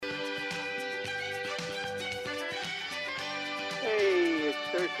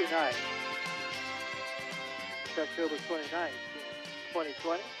tonight. It's October 29th,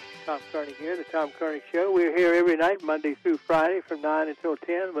 2020. Tom Kearney here, The Tom Kearney Show. We're here every night, Monday through Friday, from 9 until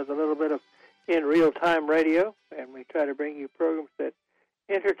 10, with a little bit of in real-time radio, and we try to bring you programs that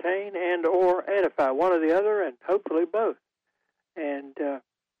entertain and or edify, one or the other, and hopefully both. And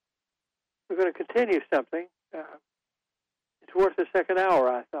we're going to continue something. It's worth the second hour,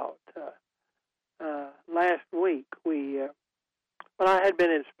 I thought. Last week, I had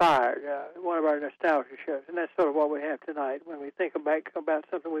been inspired, one of our nostalgia shows, and that's sort of what we have tonight, when we think back about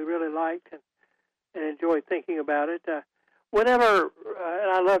something we really liked and enjoy thinking about it. Whenever,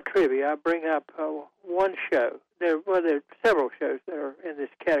 and I love trivia, I bring up one show. There are several shows that are in this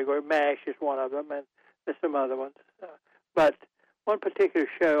category. MASH is one of them, and there's some other ones. But one particular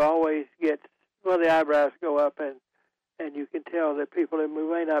show always gets, the eyebrows go up, and you can tell that people who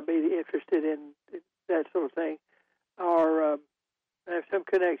may not be interested in that sort of thing are have some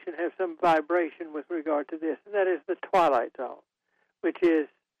connection, have some vibration with regard to this, and that is The Twilight Zone, which is,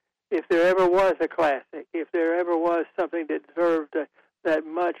 if there ever was a classic, if there ever was something that deserved that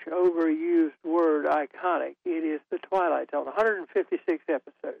much overused word iconic, it is The Twilight Zone. 156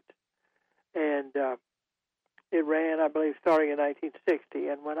 episodes. And it ran, I believe, starting in 1960.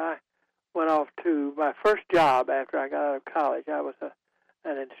 And when I went off to my first job after I got out of college, I was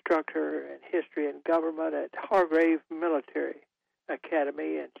an instructor in history and government at Hargrave Military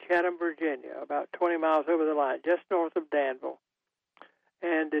Academy in Chatham, Virginia, about 20 miles over the line, just north of Danville.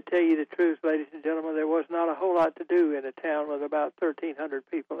 And to tell you the truth, ladies and gentlemen, there was not a whole lot to do in a town with about 1,300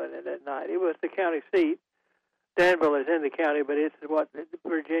 people in it at night. It was the county seat. Danville is in the county, but it's what the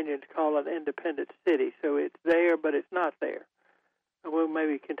Virginians call an independent city. So it's there, but it's not there. And we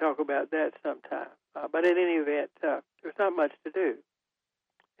maybe can talk about that sometime. But in any event, there's not much to do.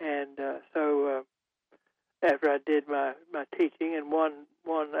 And so after I did my teaching, and one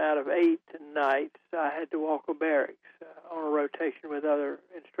out of 8 nights, I had to walk a barracks on a rotation with other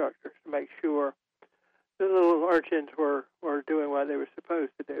instructors to make sure the little urchins were doing what they were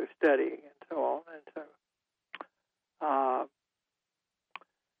supposed to do, studying and so on. And so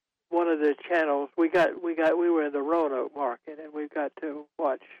one of the channels we were in the Roanoke market, and we got to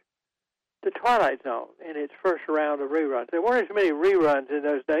watch The Twilight Zone in its first round of reruns. There weren't as many reruns in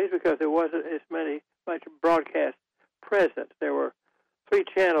those days because there wasn't as much broadcast presence. There were 3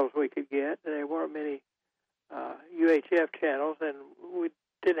 channels we could get. There weren't many UHF channels, and we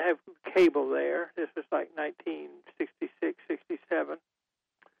didn't have cable there. This was like 1966, 67.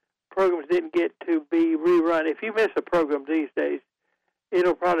 Programs didn't get to be rerun. If you miss a program these days,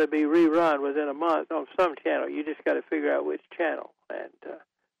 it'll probably be rerun within a month on some channel. You just got to figure out which channel. And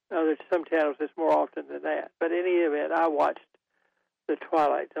there's some channels it's more often than that. But in any event, I watched The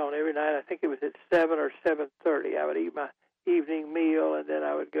Twilight Zone every night. I think it was at 7 or 7:30. I would eat my evening meal, and then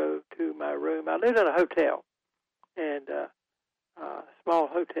I would go to my room. I lived in a hotel, and a small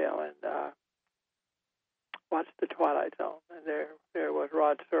hotel, and watched The Twilight Zone. And there was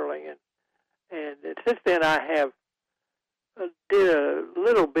Rod Serling, and since then I have did a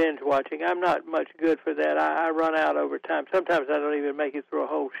little binge watching. I'm not much good for that. I run out over time. Sometimes I don't even make it through a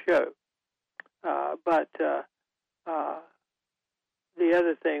whole show. But the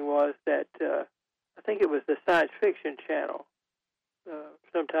other thing was that I think it was the Science Fiction Channel,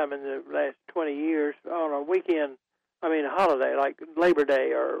 sometime in the last 20 years, on a weekend, a holiday, like Labor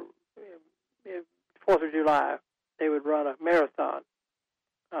Day or 4th of July, they would run a marathon.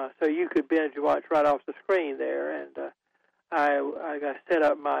 So you could binge watch right off the screen there. And I got set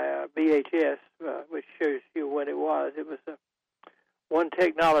up my VHS, which shows you when it was. It was one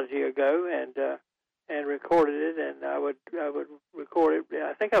technology ago, and recorded it, and I would record it.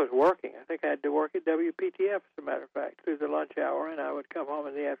 I think I was working. I think I had to work at WPTF, as a matter of fact, through the lunch hour, and I would come home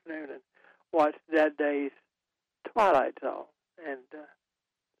in the afternoon and watch that day's Twilight Zone. And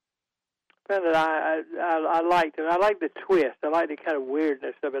found that I liked it. I liked the twist. I liked the kind of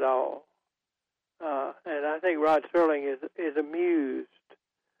weirdness of it all. And I think Rod Serling is amused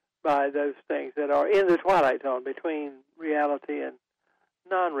by those things that are in the Twilight Zone between reality and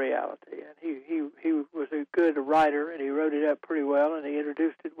non-reality. And he was a good writer, and he wrote it up pretty well, and he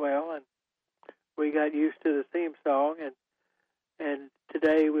introduced it well, and we got used to the theme song. And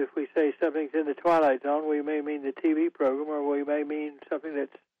today, if we say something's in the Twilight Zone, we may mean the TV program, or we may mean something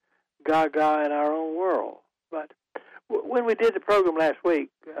that's gaga in our own world. But when we did the program last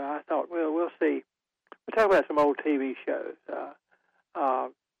week, I thought, well, we'll see. We'll talk about some old TV shows.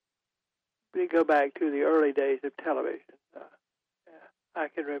 We go back to the early days of television. I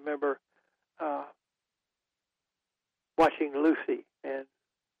can remember watching Lucy and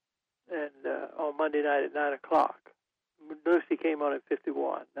on Monday night at 9 o'clock. Lucy came on in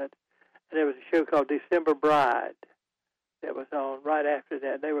 51. And there was a show called December Bride that was on right after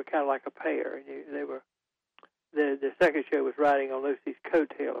that. They were kind of like a pair. And they were the second show was riding on Lucy's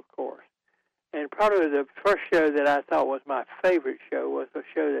coattail, of course. And probably the first show that I thought was my favorite show was a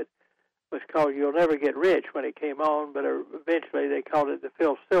show that was called You'll Never Get Rich when it came on, but eventually they called it the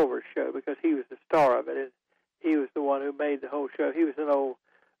Phil Silvers Show because he was the star of it. And he was the one who made the whole show. He was an old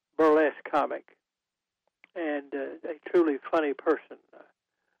burlesque comic and a truly funny person.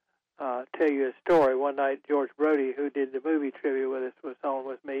 Tell you a story. One night, George Brody, who did the movie trivia with us, was on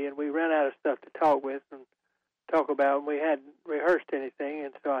with me, and we ran out of stuff to talk about, and we hadn't rehearsed anything,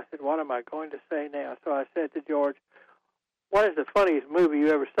 and so I said, what am I going to say now? So I said to George, what is the funniest movie you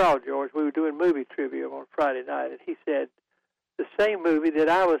ever saw, George? We were doing movie trivia on Friday night, and he said, the same movie that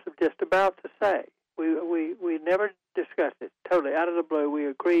I was just about to say. We never discussed it. Totally out of the blue, we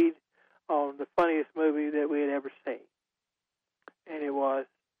agreed on the funniest movie that we had ever seen. And it was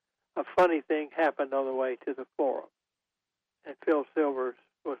A Funny Thing Happened on the Way to the Forum. And Phil Silvers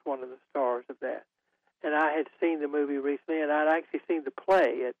was one of the stars of that. And I had seen the movie recently, and I'd actually seen the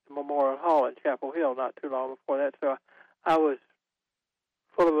play at Memorial Hall in Chapel Hill not too long before that. So I was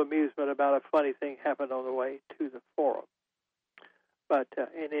full of amusement about a funny thing happened on the way to the Forum. But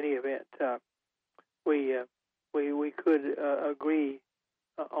in any event, we could agree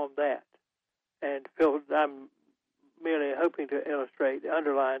on that. And Phil, I'm merely hoping to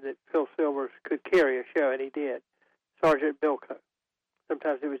underline that Phil Silvers could carry a show, and he did. Sergeant Bilko.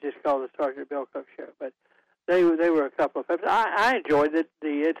 Sometimes it was just called the Sergeant Bilko Show, but they were a couple of episodes. I enjoyed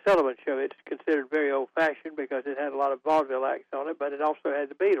the Ed Sullivan Show. It's considered very old-fashioned because it had a lot of vaudeville acts on it, but it also had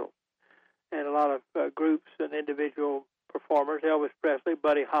the Beatles and a lot of groups and individual performers. Elvis Presley,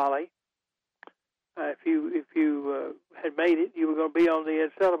 Buddy Holly. If you had made it, you were going to be on the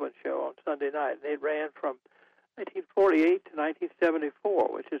Ed Sullivan Show on Sunday night, and it ran from 1948 to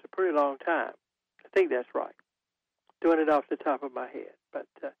 1974, which is a pretty long time. I think that's right. Doing it off the top of my head. But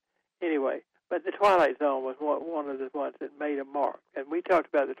anyway, but The Twilight Zone was one of the ones that made a mark. And we talked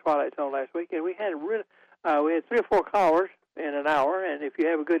about The Twilight Zone last week, and we had we had 3 or 4 callers in an hour, and if you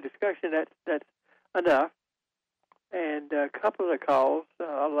have a good discussion, that's enough. And a couple of the calls,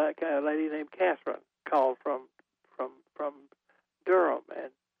 like a lady named Catherine called from Durham,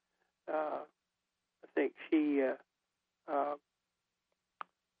 and I think she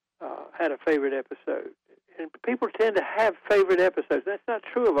had a favorite episode. And people tend to have favorite episodes. That's not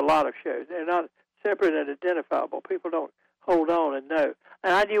true of a lot of shows. They're not separate and identifiable. People don't hold on and know.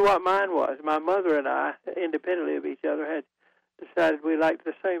 And I knew what mine was. My mother and I, independently of each other, had decided we liked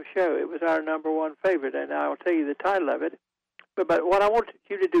the same show. It was our number one favorite, and I'll tell you the title of it. But what I want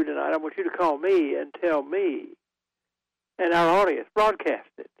you to do tonight, I want you to call me and tell me and our audience, broadcast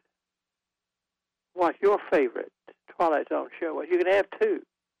it, what your favorite Twilight Zone show was. You can have 2.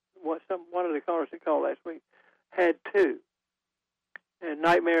 One of the callers that called last week had 2. And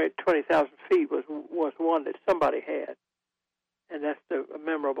Nightmare at 20,000 Feet was one that somebody had. And that's a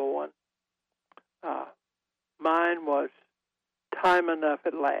memorable one. Mine was Time Enough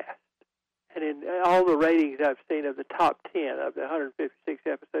at Last. And in all the ratings I've seen of the top 10 of the 156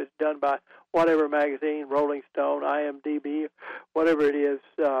 episodes done by whatever magazine, Rolling Stone, IMDb, whatever it is,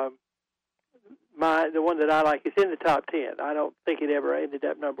 the one that I like is in the top 10. I don't think it ever ended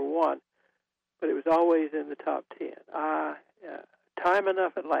up number 1, but it was always in the top 10. Time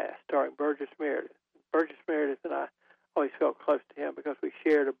Enough at Last, starring Burgess Meredith. Burgess Meredith and I always felt close to him because we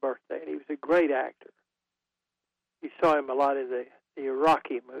shared a birthday, and he was a great actor. You saw him a lot in the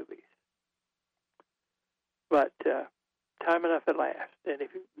Rocky movies. But Time Enough at Last. And if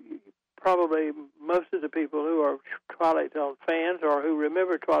you probably most of the people who are Twilight Zone fans or who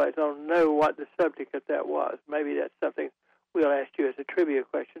remember Twilight Zone know what the subject of that was. Maybe that's something we'll ask you as a trivia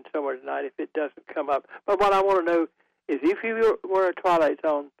question somewhere tonight if it doesn't come up. But what I want to know is if you were a Twilight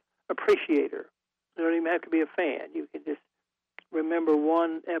Zone appreciator, you don't even have to be a fan. You can just remember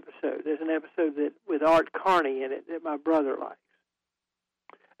one episode. There's an episode that with Art Carney in it that my brother likes.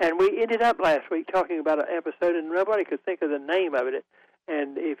 And we ended up last week talking about an episode, and nobody could think of the name of it.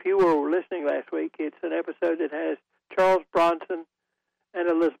 And if you were listening last week, it's an episode that has Charles Bronson and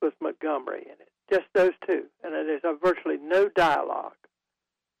Elizabeth Montgomery in it. Just those 2. And there's virtually no dialogue.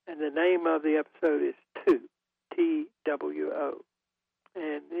 And the name of the episode is Two, T-W-O.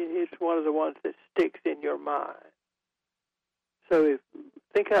 And it's one of the ones that sticks in your mind. So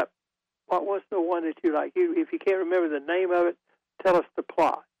think up, what was the one that you like? If you can't remember the name of it, tell us the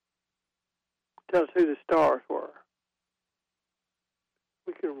plot. Tell us who the stars were.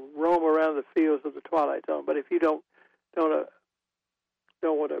 We can roam around the fields of the Twilight Zone, but if you don't want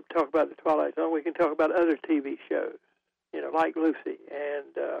to talk about the Twilight Zone, we can talk about other TV shows like Lucy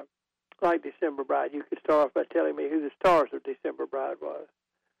and like December Bride. You could start off by telling me who the stars of December Bride was.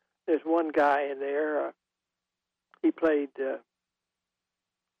 There's one guy in there. He played the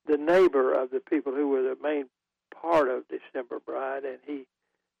neighbor of the people who were the main part of December Bride, and he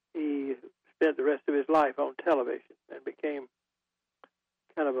spent the rest of his life on television and became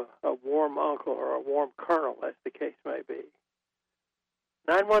kind of a warm uncle or a warm colonel, as the case may be.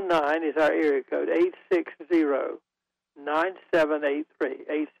 919 is our area code, 860-9783,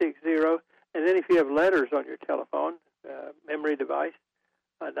 860. And then if you have letters on your telephone, memory device,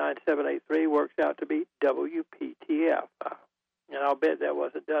 9783 works out to be WPTF. And I'll bet that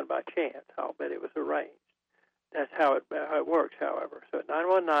wasn't done by chance. I'll bet it was arranged. That's how it works, however. So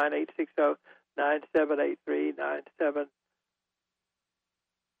 919-860-9783,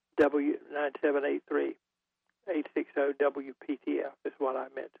 9783, 860-WPTF is what I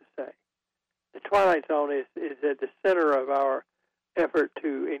meant to say. The Twilight Zone is at the center of our effort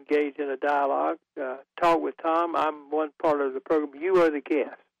to engage in a dialogue. Talk with Tom. I'm one part of the program. You are the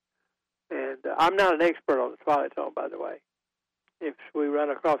guest. And I'm not an expert on the Twilight Zone, by the way. If we run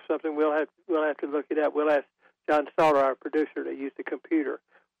across something, we'll have to look it up. We'll ask John Sauter, our producer, to use the computer.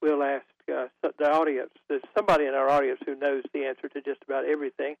 We'll ask the audience. There's somebody in our audience who knows the answer to just about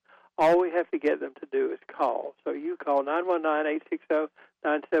everything. All we have to get them to do is call. So you call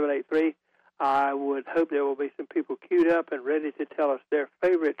 919-860-9783. I would hope there will be some people queued up and ready to tell us their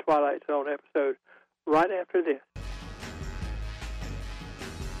favorite Twilight Zone episode right after this.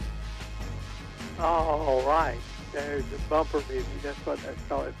 All right. There's the bumper music. That's what that's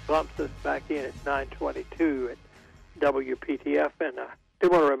called. It bumps us back in at 9:22 at WPTF. And I do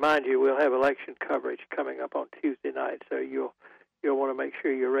want to remind you we'll have election coverage coming up on Tuesday night, so you'll want to make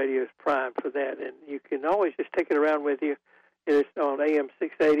sure your radio is primed for that. And you can always just take it around with you. It's on AM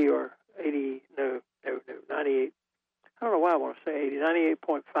 680 or 98. I don't know why I want to say 80,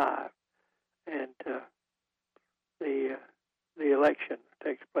 98.5. And the election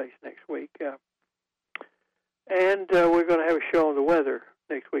takes place next week. And we're going to have a show on the weather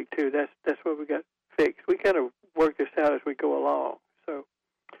next week, too. That's what we got fixed. We kind of work this out as we go along.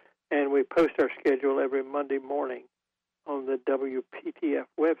 And we post our schedule every Monday morning on the WPTF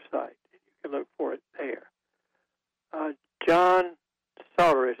website. You can look for it there. John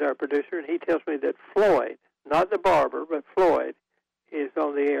Sauter is our producer, and he tells me that Floyd, not the barber, but Floyd, is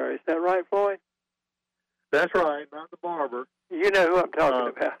on the air. Is that right, Floyd? That's right, not the barber. You know who I'm talking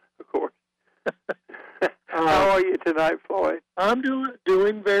about, of course. How are you tonight, Floyd? I'm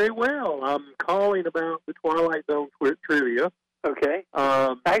doing very well. I'm calling about the Twilight Zone trivia. Okay.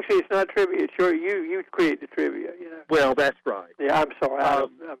 Actually, it's not trivia. It's you create the trivia. Well, that's right. Yeah, I'm sorry.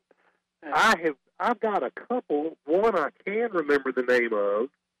 I've got a couple. One I can remember the name of,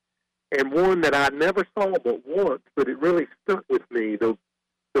 and one that I never saw but once, but it really stuck with me. The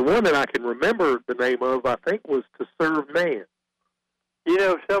one that I can remember the name of, I think, was To Serve Man.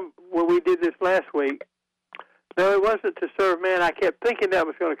 When we did this last week, no, it wasn't To Serve Man. I kept thinking that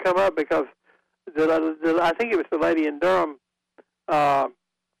was going to come up because I think it was the lady in Durham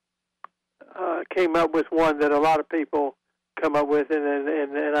came up with one that a lot of people come up with,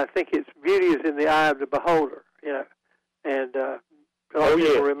 and I think it's beauty is in the eye of the beholder, and a lot of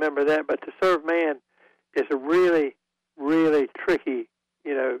people remember that. But To Serve Man is a really, really tricky,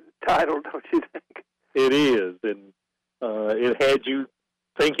 title, don't you think? It is, and it had you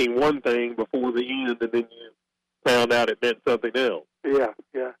thinking one thing before the end, and then you found out it meant something else. Yeah.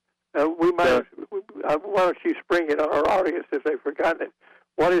 We might. Why don't you spring it on our audience if they've forgotten it?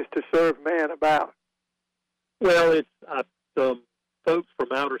 What is To Serve Man about? Well, it's some folks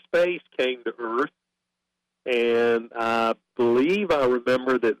from outer space came to Earth, and I believe I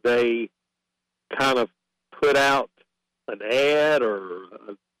remember that they kind of put out an ad or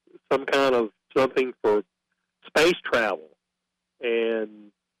some kind of something for space travel,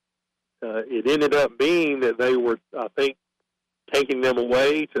 and it ended up being that they were, I think, taking them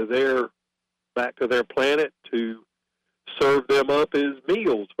away back to their planet to serve them up as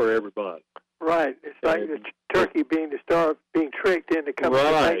meals for everybody. Right. It's like the turkey being tricked into coming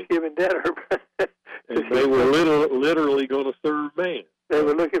to Thanksgiving dinner. And they were literally going to serve man. They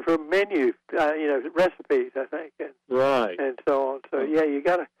were looking for menu, recipes, I think. And so on. So, yeah, you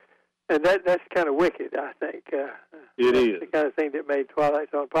got to, and that's kind of wicked, I think. It is. The kind of thing that made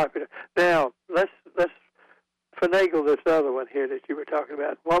Twilight Zone popular. Now, let's finagle this other one here that you were talking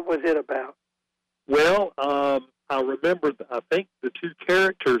about. What was it about? Well, I remember, I think the two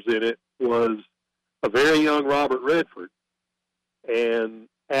characters in it was a very young Robert Redford and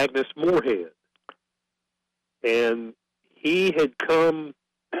Agnes Moorehead. And he had come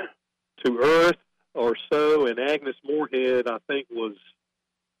to Earth or so, and Agnes Moorehead, I think, was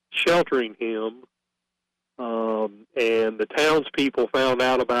sheltering him. And the townspeople found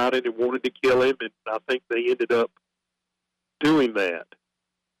out about it and wanted to kill him, and I think they ended up doing that.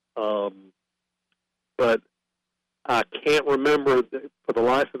 But I can't remember for the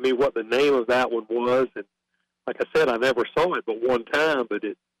life of me what the name of that one was. And like I said, I never saw it but one time, but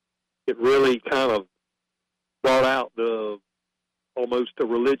it really kind of brought out almost a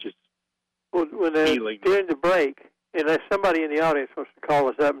religious feeling. During the break, unless somebody in the audience wants to call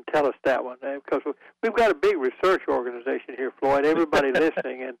us up and tell us that one, because we've got a big research organization here, Floyd. Everybody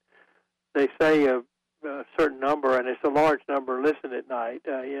listening, and they say a certain number, and it's a large number, listen at night.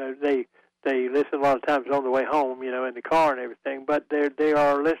 They listen a lot of times on the way home, in the car and everything, but they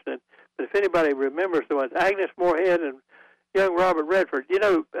are listening. But if anybody remembers the ones, Agnes Moorehead and young Robert Redford,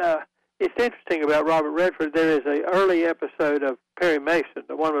 it's interesting about Robert Redford. There is an early episode of Perry Mason,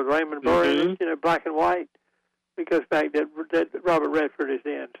 the one with Raymond Burr, black and white, because back that Robert Redford is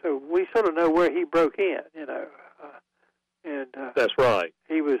in. So we sort of know where he broke in, That's right.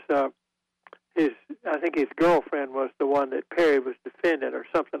 He was I think his girlfriend was the one that Perry was defending or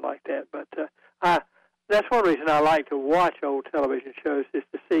something like that. But that's one reason I like to watch old television shows, is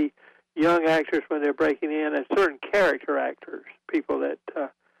to see young actors when they're breaking in, and certain character actors, people that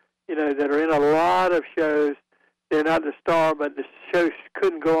that are in a lot of shows. They're not the star, but the shows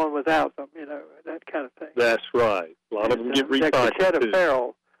couldn't go on without them, that kind of thing. That's right. A lot of them get recycled, Conchetta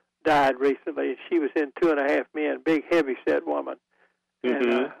Farrell died recently. She was in 2.5 Men, big, heavy-set woman.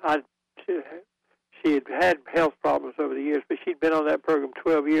 And she had health problems over the years, but she'd been on that program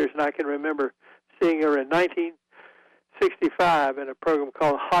 12 years, and I can remember seeing her in 1965 in a program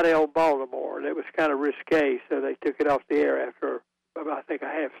called Hot L Baltimore. And it was kind of risque, so they took it off the air after, I think, a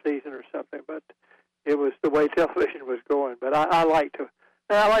half season or something. But it was the way television was going. But I like to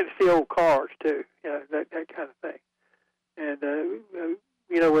see old cars too, that kind of thing. And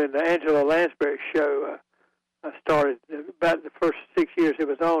when the Angela Lansbury show started, about the first 6 years it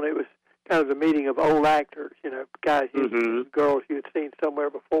was on, it was kind of the meeting of old actors, guys, girls you had seen somewhere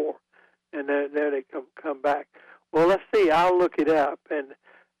before, and there they come back. Well, let's see. I'll look it up. And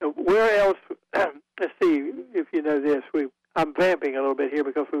where else? Let's see if you know this. I'm vamping a little bit here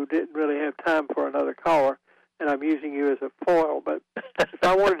because we didn't really have time for another caller, and I'm using you as a foil. But if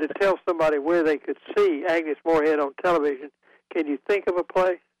I wanted to tell somebody where they could see Agnes Moorehead on television, can you think of a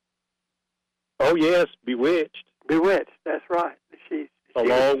place? Oh yes, Bewitched. Bewitched. That's right.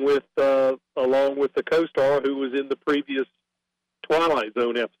 Along with the co-star who was in the previous Twilight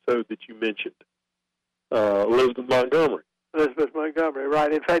Zone episode that you mentioned, Elizabeth Montgomery. Elizabeth Montgomery,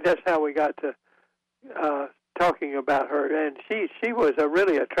 right. In fact, that's how we got to talking about her. And she was a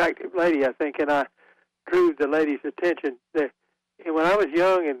really attractive lady, I think, and I drew the lady's attention. And when I was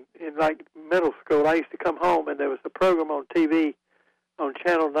young and in like middle school, I used to come home, and there was a program on TV on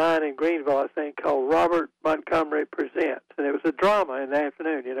Channel 9 in Greenville, I think, called Robert Montgomery Presents. And it was a drama in the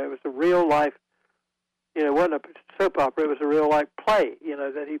afternoon. It was a real-life, it wasn't a soap opera. It was a real-life play,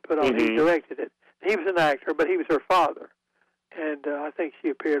 that he put on. He directed it. He was an actor, but he was her father. And I think she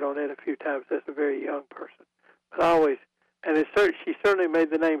appeared on it a few times as a very young person. But she certainly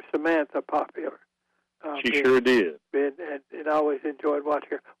made the name Samantha popular. She sure did. And I always enjoyed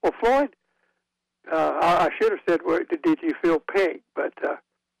watching her. Well, Floyd, I should have said, did you feel pink? But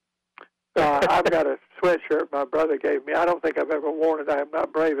I've got a sweatshirt my brother gave me. I don't think I've ever worn it. I am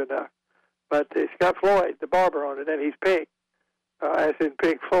not brave enough. But it's got Floyd, the barber, on it, and he's pink, as in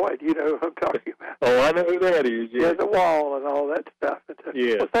Pink Floyd. You know who I'm talking about. Oh, I know who that is, yeah. Yeah, the wall and all that stuff.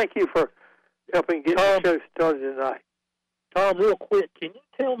 Yeah. Well, thank you for helping get the show started tonight. Tom, real quick, can you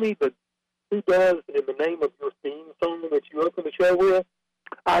tell me who does in the name of your theme song that you open the show with?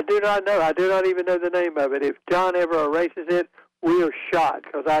 I do not know. I do not even know the name of it. If John ever erases it, we are shot,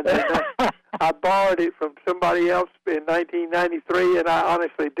 because I borrowed it from somebody else in 1993, and I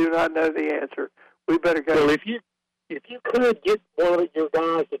honestly do not know the answer. We better go. Well, if you could get one of your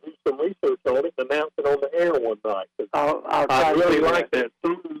guys to do some research on it and announce it on the air one night. I'll try I really like that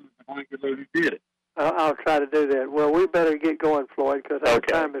song. I like to know who did it. I'll try to do that. Well, we better get going, Floyd, because our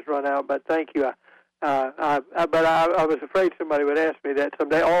time has run out. But thank you. But I was afraid somebody would ask me that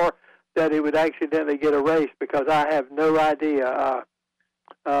someday, or that it would accidentally get erased, because I have no idea.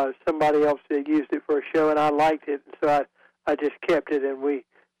 Somebody else used it for a show, and I liked it, and so I just kept it. And we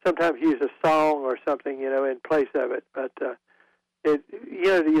sometimes use a song or something, in place of it. But your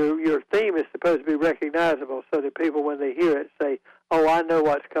theme is supposed to be recognizable, so that people, when they hear it, say, "Oh, I know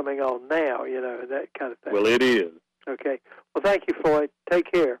what's coming on now," that kind of thing. Well, it is. Okay. Well, thank you, Floyd. Take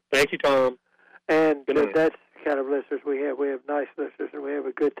care. Thank you, Tom. And that's the kind of listeners we have. We have nice listeners, and we have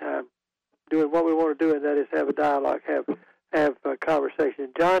a good time doing what we want to do, and that is have a dialogue, have a conversation.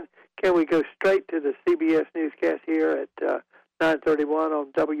 John, can we go straight to the CBS newscast here at 9:31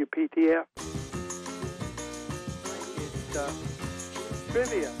 on WPTF? It's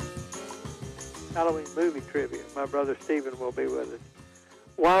trivia, Halloween movie trivia. My brother Stephen will be with us.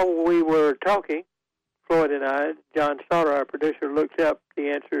 While we were talking, Floyd and I, John Sauter, our producer, looked up the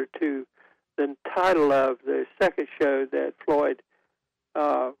answer to the title of the second show that Floyd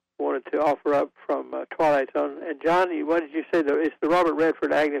wanted to offer up from Twilight Zone. And John, what did you say? It's the Robert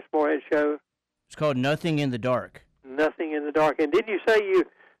Redford, Agnes Moorehead show? It's called Nothing in the Dark. Nothing in the Dark. And did you say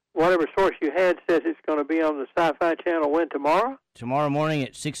whatever source you had says it's going to be on the Sci-Fi Channel when, tomorrow? Tomorrow morning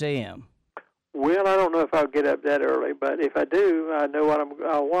at 6 a.m. Well, I don't know if I'll get up that early, but if I do, I know what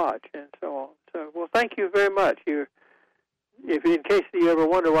I'll watch and so on. So, well, thank you very much. If in case you ever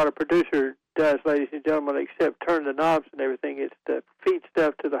wonder what a producer does, ladies and gentlemen, except turn the knobs and everything, it's to feed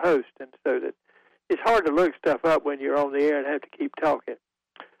stuff to the host, and so that it's hard to look stuff up when you're on the air and have to keep talking.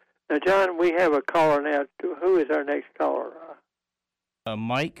 Now, John, we have a caller now. Who is our next caller?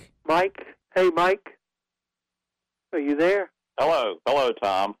 Mike. Mike? Hey, Mike. Are you there? Hello,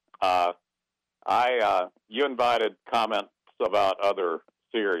 Tom. You invited comments about other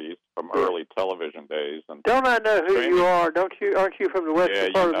series from early television days, and don't I know who you are? Don't you? Aren't you from the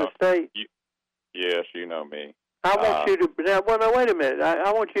western part of the state? Yes, you know me. I want you to. Now, wait a minute.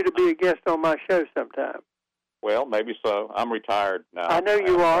 I want you to be a guest on my show sometime. Well, maybe so. I'm retired now. I know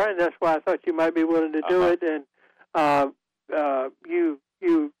you are, and that's why I thought you might be willing to do it. And you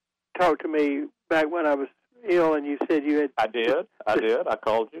talked to me back when I was ill, and you said you had. I did. I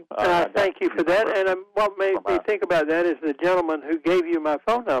called you. And I thank you for that. And what made me think about that is the gentleman who gave you my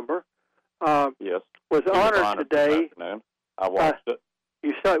phone number. Yes. Was honored today. I watched it.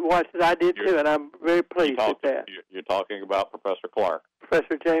 You watched it. I did too, and I'm very pleased with that. You're talking about Professor Clark.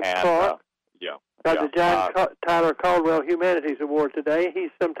 Professor James Clark. Yeah. Got the John Tyler Caldwell Humanities Award today. He's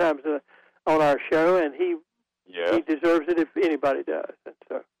sometimes on our show, and he deserves it if anybody does. And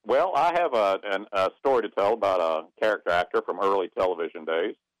so. Well, I have a story to tell about a character actor from early television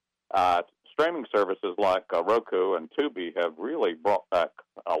days. Streaming services like Roku and Tubi have really brought back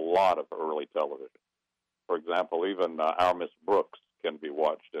a lot of early television. For example, even Our Miss Brooks can be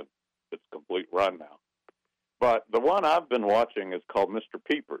watched in its complete run now. But the one I've been watching is called Mr.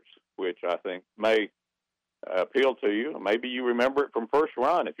 Peepers, which I think may appeal to you. Maybe you remember it from first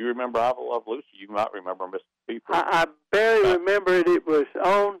run. If you remember I Love Lucy, you might remember Mr. Peepers. I barely remember it. It was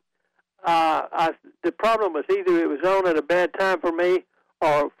on. The problem was either it was on at a bad time for me,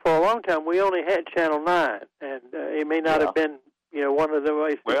 or for a long time we only had Channel 9, and it may not have been, one of the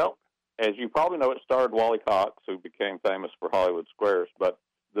ways. Well, as you probably know, it starred Wally Cox, who became famous for Hollywood Squares, but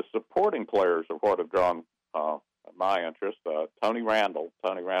the supporting players are what have drawn my interest. Tony Randall's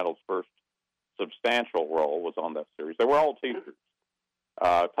first substantial role was on that series. They were all teachers.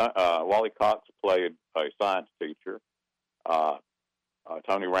 Wally Cox played a science teacher.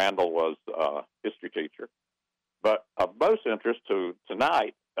 Tony Randall was a history teacher. But of most interest to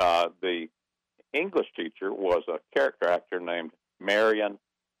tonight, the English teacher was a character actor named Marion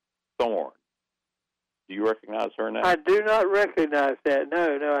Thorne. Do you recognize her name? I do not recognize that.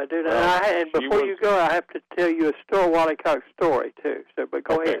 No, I do not. Well, and before you go, I have to tell you a Wally Cox story too. So, but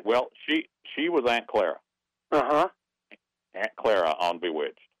go ahead. Well, she was Aunt Clara. Aunt Clara on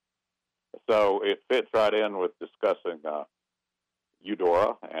Bewitched. So it fits right in with discussing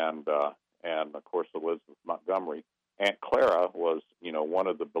Eudora and of course Elizabeth Montgomery. Aunt Clara was, one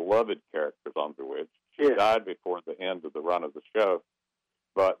of the beloved characters on Bewitched. She died before the end of the run of the show,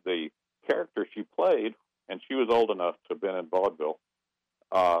 but the character she played, and she was old enough to have been in vaudeville,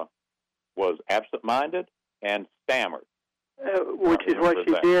 was absent-minded and stammered, which is what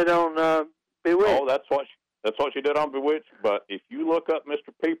she did on Bewitched. Oh, that's what she did on Bewitched. But if you look up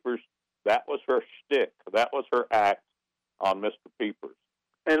Mr. Peepers, that was her shtick. That was her act on Mr. Peepers.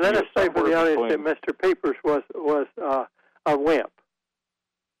 And let us say for the audience that Mr. Peepers was a wimp.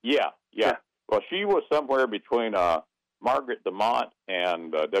 Yeah. Well, she was somewhere between Margaret Dumont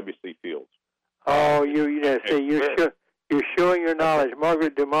and W.C. Fields. Oh, you're showing your knowledge.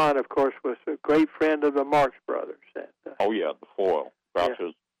 Margaret Dumont, of course, was a great friend of the Marx Brothers. The foil.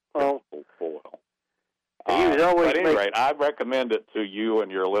 Groucho's foil. He was always at any rate, I recommend it to you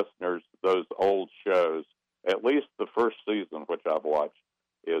and your listeners, those old shows. At least the first season, which I've watched,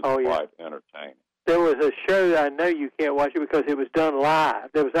 is quite entertaining. There was a show that I know you can't watch it because it was done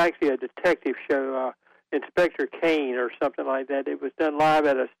live. There was actually a detective show, Inspector Kane or something like that. It was done live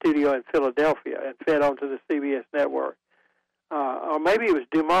at a studio in Philadelphia and fed onto the CBS network. Or maybe it was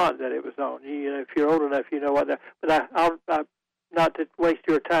Dumont that it was on. If you're old enough, you know what that. But I'll not to waste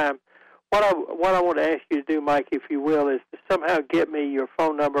your time. what I want to ask you to do, Mike, if you will, is to somehow get me your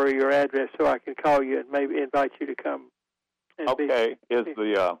phone number or your address so I can call you and maybe invite you to come. Okay. Is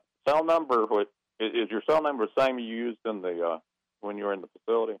the cell number is your cell number the same you used in the when you were in the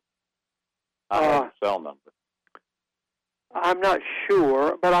facility? I have your cell number. I'm not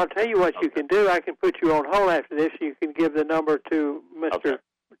sure, but I'll tell you what you can do. I can put you on hold after this. You can give the number to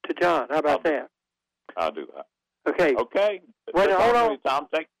to John. How about that? I'll do that. Okay. Okay. Wait, hold on. Tom,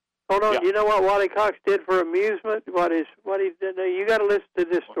 Hold on. Yeah. You know what Wally Cox did for amusement? What he did? You got to listen to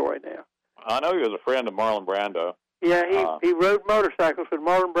this story now. I know he was a friend of Marlon Brando. Yeah, he rode motorcycles with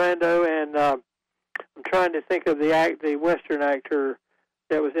Marlon Brando, and I'm trying to think of the Western actor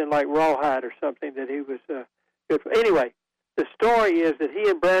that was in like Rawhide or something that he was good for. Anyway, the story is that he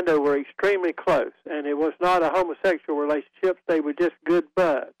and Brando were extremely close, and it was not a homosexual relationship. They were just good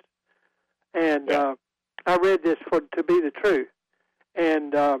buds. And I read this to be the truth.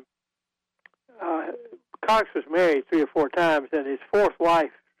 And Cox was married 3 or 4 times, and his 4th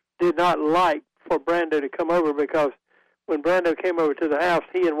wife did not like for Brando to come over because when Brando came over to the house,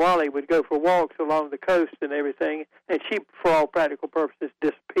 he and Wally would go for walks along the coast and everything, and she, for all practical purposes,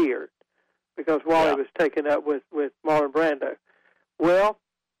 disappeared because Wally was taken up with Marlon Brando. Well,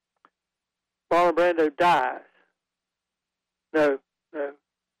 Marlon Brando dies. No,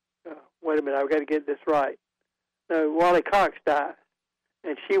 wait a minute, I've got to get this right. No, Wally Cox dies.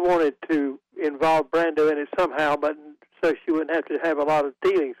 And she wanted to involve Brando in it somehow, but so she wouldn't have to have a lot of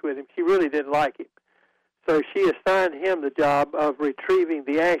dealings with him. She really didn't like him. So she assigned him the job of retrieving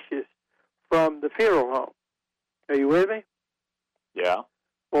the ashes from the funeral home. Are you with me? Yeah.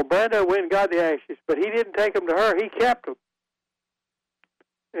 Well, Brando went and got the ashes, but he didn't take them to her. He kept them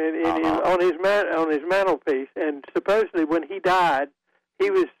on his mantelpiece. And supposedly when he died,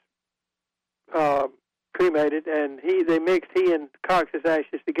 he was cremated, and they mixed he and Cox's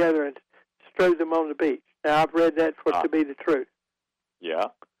ashes together and strewed them on the beach. Now, I've read that to be the truth. Yeah.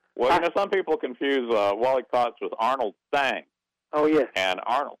 Well, some people confuse Wally Cox with Arnold Stang. Oh, yes. And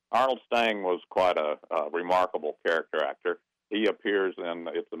Arnold Stang was quite a remarkable character actor. He appears in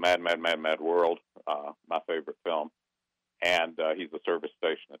It's a Mad, Mad, Mad, Mad World, my favorite film. And he's a service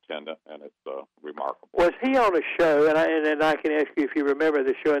station attendant, and it's remarkable. Was he on a show, and I can ask you if you remember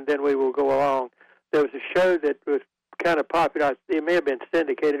the show, and then we will go along. There was a show that was kind of popular. It may have been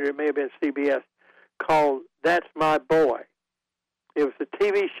syndicated, or it may have been CBS, called That's My Boy. It was a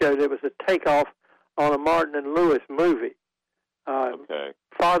TV show that was a takeoff on a Martin and Lewis movie. Okay.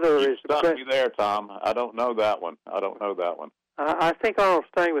 Father you is stumped me there, Tom. I don't know that one. I think Arnold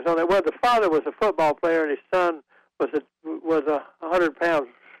Stang was on there. Well, the father was a football player, and his son was 100 pounds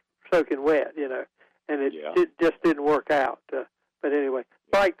soaking wet, and it just didn't work out. But anyway,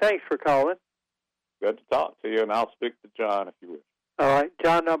 Mike, thanks for calling. Good to talk to you, and I'll speak to John if you wish. All right,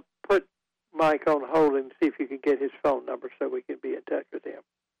 John, now put Mike on hold and see if you can get his phone number so we can be in touch with him.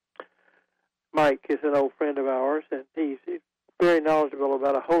 Mike is an old friend of ours, and he's very knowledgeable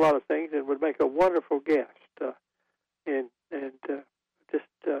about a whole lot of things and would make a wonderful guest.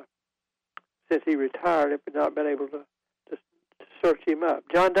 Since he retired, I've not been able to search him up.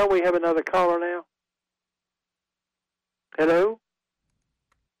 John, don't we have another caller now? Hello?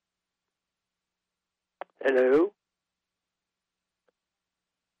 Hello?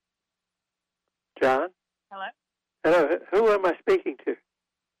 John? Hello? Hello. Who am I speaking to?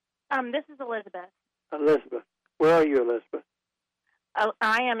 This is Elizabeth. Elizabeth. Where are you, Elizabeth?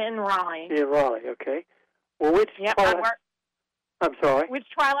 I am in Raleigh. In Raleigh, okay. Well, I'm sorry. Which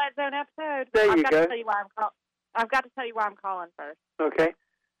Twilight Zone episode? There you go. I've got to tell you why I'm calling first. Okay.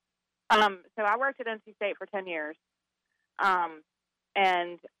 So I worked at NC State for 10 years.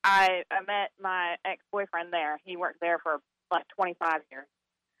 And I met my ex-boyfriend there. He worked there for like 25 years.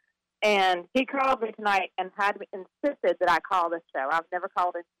 And he called me tonight and insisted that I call this show. I've never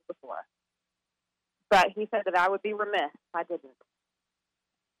called it before. But he said that I would be remiss if I didn't.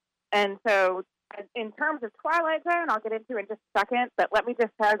 And so in terms of Twilight Zone, I'll get into it in just a second, but let me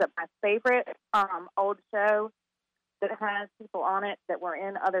just tell you that my favorite old show that has people on it that were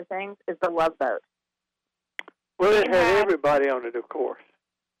in other things is The Love Boat. Well, it had everybody on it, of course.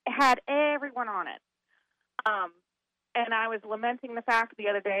 It had everyone on it. And I was lamenting the fact the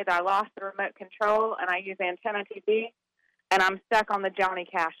other day that I lost the remote control and I use Antenna TV, and I'm stuck on the Johnny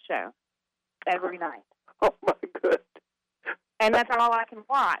Cash show every night. Oh, my goodness. And that's all I can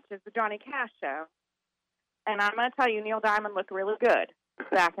watch is the Johnny Cash show. And I'm going to tell you, Neil Diamond looked really good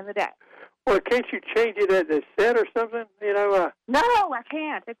back in the day. Well, can't you change it at the set or something? No, I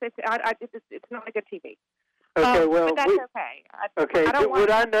can't. It's not a good TV. Okay, well, but that's okay.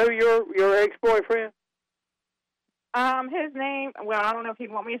 Would I know your ex-boyfriend? His name, well, I don't know if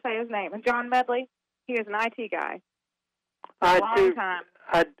he'd want me to say his name. John Medley. He was an IT guy. For a long time.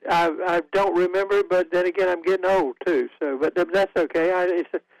 I don't remember, but then again, I'm getting old too. So, but that's okay.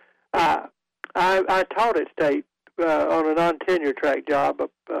 I taught at State on a non-tenure track job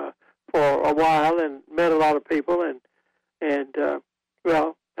for a while, and met a lot of people, and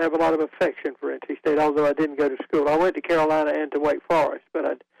well, have a lot of affection for NC State. Although I didn't go to school, I went to Carolina and to Wake Forest,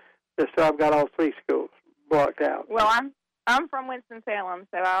 but so I've got all three schools blocked out. Well, I'm from Winston-Salem,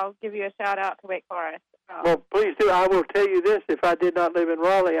 so I'll give you a shout out to Wake Forest. Well, please do. I will tell you this: if I did not live in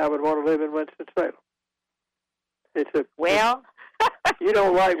Raleigh, I would want to live in Winston-Salem. You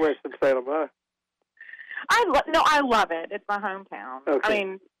don't like Winston-Salem, huh? I love it. It's my hometown.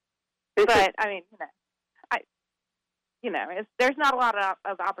 Okay. There's not a lot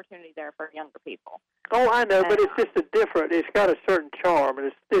of opportunity there for younger people. Oh, I know, but it's just it's got a certain charm, and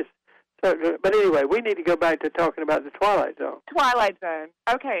it's this. So, but anyway, we need to go back to talking about the Twilight Zone. Twilight Zone.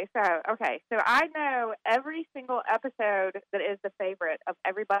 Okay, so I know every single episode that is the favorite of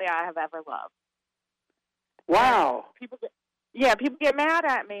everybody I have ever loved. Wow. People get mad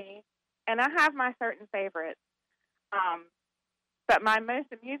at me, and I have my certain favorites. But my most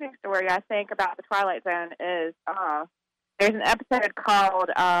amusing story, I think, about the Twilight Zone is there's an episode called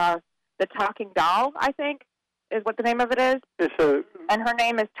The Talking Doll, I think, is what the name of it is. And her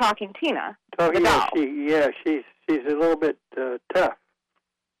name is Talking Tina. The doll. She's a little bit tough.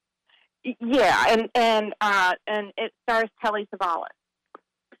 Yeah, and it stars Telly Savalas.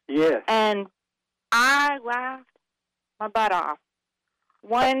 Yes. And I laughed my butt off.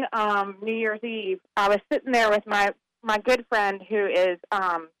 One New Year's Eve, I was sitting there with my good friend who is,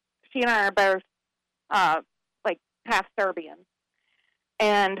 she and I are both like half Serbian.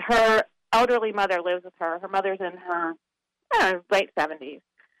 And her elderly mother lives with her. Her mother's in her late 70s.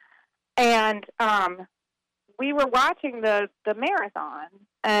 And we were watching the marathon,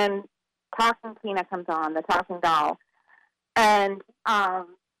 and Talking Tina comes on, the talking doll. And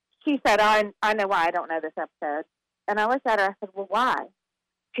she said, I know why I don't know this episode. And I looked at her, I said, well, why?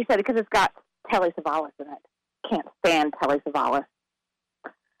 She said, because it's got Telly Savalas in it. Can't stand Telly Savalas.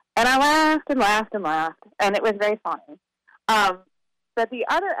 And I laughed and laughed and laughed, and it was very funny. But the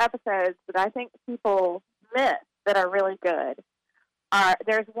other episodes that I think people miss that are really good are,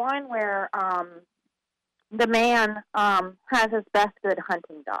 there's one where the man has his best good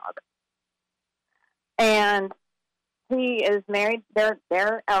hunting dog. And he is married,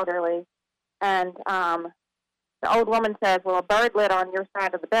 they're elderly, and the old woman says, well, a bird lit on your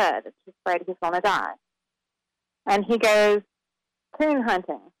side of the bed. She's afraid he's going to die. And he goes coon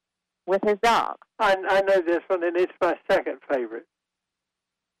hunting with his dog. I know this one, and it's my second favorite.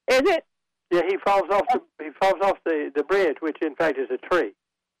 Is it? Yeah, he falls off the bridge, which in fact is a tree.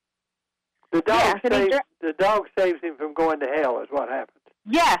 The dog saves him from going to hell, is what happens.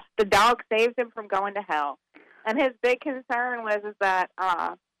 Yes, the dog saves him from going to hell. And his big concern was that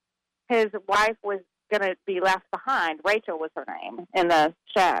his wife was going to be left behind. Rachel was her name in the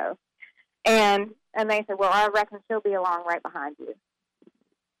show. And they said, well, I reckon she'll be along right behind you.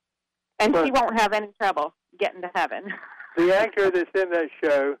 And she won't have any trouble getting to heaven. The actor that's in that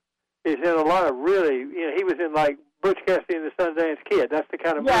show is in a lot of really, he was in like Butch Cassidy and the Sundance Kid. That's the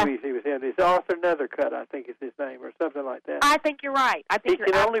kind of movies he was in. It's Arthur Nethercutt, I think is his name, or something like that. I think you're right. He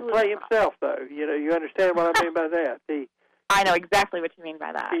can only play himself, though. You understand what I mean by that. I know exactly what you mean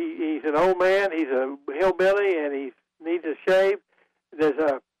by that. He's an old man. He's a hillbilly, and he needs a shave. He's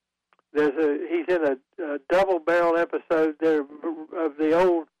in a double-barrel episode there of the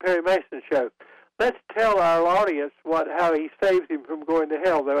old Perry Mason show. Let's tell our audience how he saves him from going to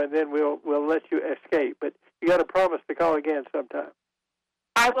hell, though, and then we'll let you escape. But you got to promise to call again sometime.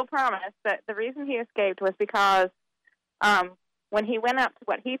 I will promise that the reason he escaped was because when he went up to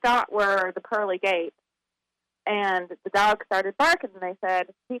what he thought were the pearly gates, and the dog started barking, and they said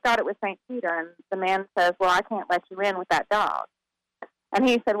he thought it was St. Peter, and the man says, well, I can't let you in with that dog. And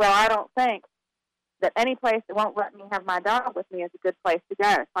he said, well, I don't think that any place that won't let me have my dog with me is a good place to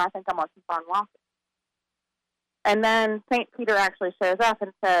go, so I think I'm going to keep on walking. And then St. Peter actually shows up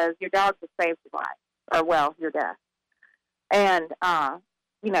and says, your dog just saved your life, or, well, your death. And,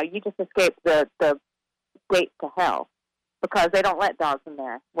 you just escaped the gate to hell because they don't let dogs in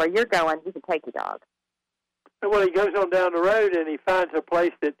there. Where you're going, you can take your dog. Well, he goes on down the road and he finds a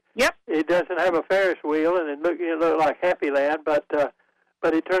place that it doesn't have a Ferris wheel, and it look like Happy Land, but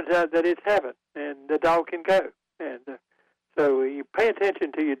it turns out that it's heaven, and the dog can go. And so you pay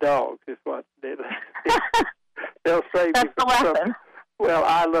attention to your dogs is what they'll save That's you the from lesson. Well,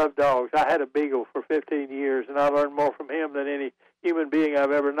 I love dogs. I had a beagle for 15 years, and I learned more from him than any human being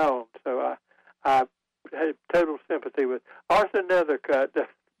I've ever known. So I had total sympathy with. Arthur Nethercutt,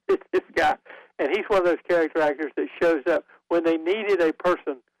 this guy, and he's one of those character actors that shows up when they needed a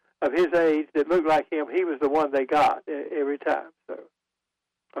person of his age that looked like him. He was the one they got every time. So,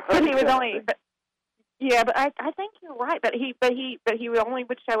 but he was only. Yeah, but I think you're right. But he only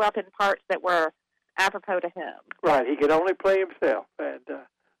would show up in parts that were apropos to him. Right. He could only play himself, and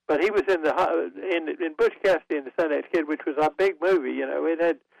but he was in Butch Cassidy and the Sundance Kid, which was a big movie. You know, it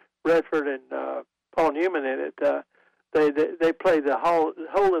had Redford and Paul Newman in it. They played the Hole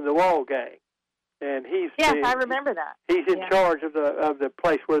in the Wall gang, and I remember that. He's in charge of the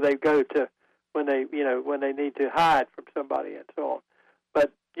place where they go to when they need to hide from somebody and so on.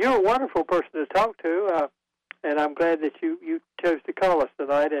 But you're a wonderful person to talk to, and I'm glad that you chose to call us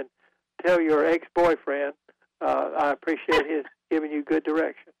tonight and tell your ex-boyfriend I appreciate his giving you good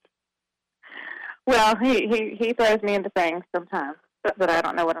directions. Well, he throws me into things sometimes, but I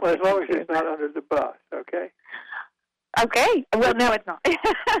don't know what I'm Well, as long as he's not under the bus, okay? Okay. Well, no, it's not.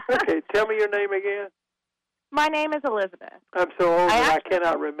 Okay, tell me your name again. My name is Elizabeth. I'm so old that I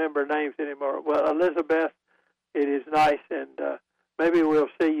cannot remember names anymore. Well, Elizabeth, it is nice, and maybe we'll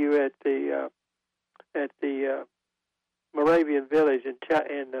see you at the Moravian Village in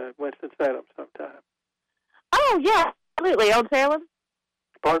Winston-Salem sometime. Oh, yeah, absolutely. Old Salem?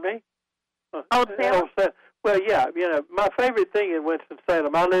 Pardon me? Old Salem? Well, yeah, my favorite thing in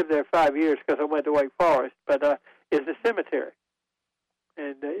Winston-Salem, I lived there 5 years because I went to Wake Forest, but is the cemetery.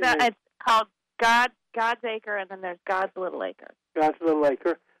 And it's called God's Acre, and then there's God's Little Acre. God's Little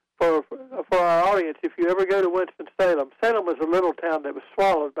Acre. For our audience, if you ever go to Winston-Salem, Salem was a little town that was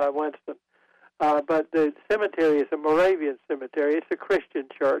swallowed by Winston. But the cemetery is a Moravian cemetery. It's a Christian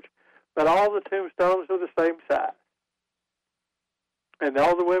church, but all the tombstones are the same size. And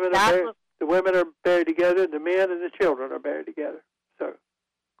all the women are buried. The women are buried together, and the men and the children are buried together. So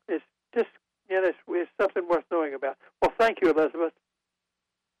it's just it's something worth knowing about. Well, thank you, Elizabeth.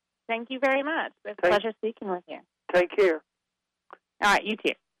 Thank you very much. It's a pleasure speaking with you. Take care. All right, you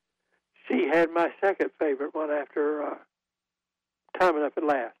too. She had my second favorite one after Time Enough at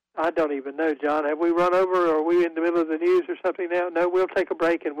Last. I don't even know, John. Have we run over, or are we in the middle of the news or something now? No, we'll take a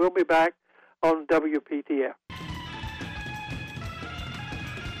break, and we'll be back on WPTF.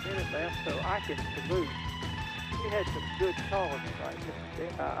 Minute left, so I can salute. We had some good callers right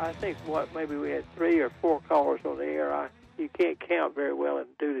there. I think maybe we had 3 or 4 callers on the air. You can't count very well and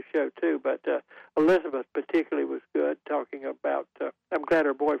do the show too, but Elizabeth particularly was good talking about. I'm glad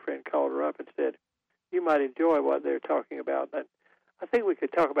her boyfriend called her up and said, "You might enjoy what they're talking about." And I think we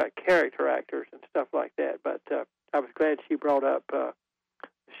could talk about character actors and stuff like that, but I was glad she brought up the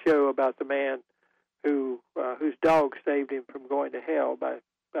show about the man whose dog saved him from going to hell by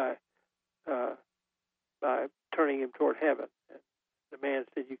turning him toward heaven. And the man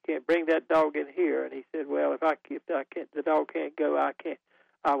said, "You can't bring that dog in here." And he said, "Well, if the dog can't go,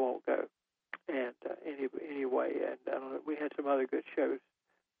 I won't go." And anyway, and we had some other good shows,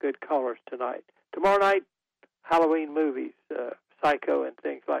 good callers tonight. Tomorrow night, Halloween movies, Psycho and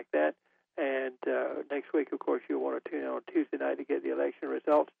things like that. And next week, of course, you'll want to tune in on Tuesday night to get the election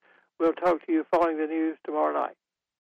results. We'll talk to you following the news tomorrow night.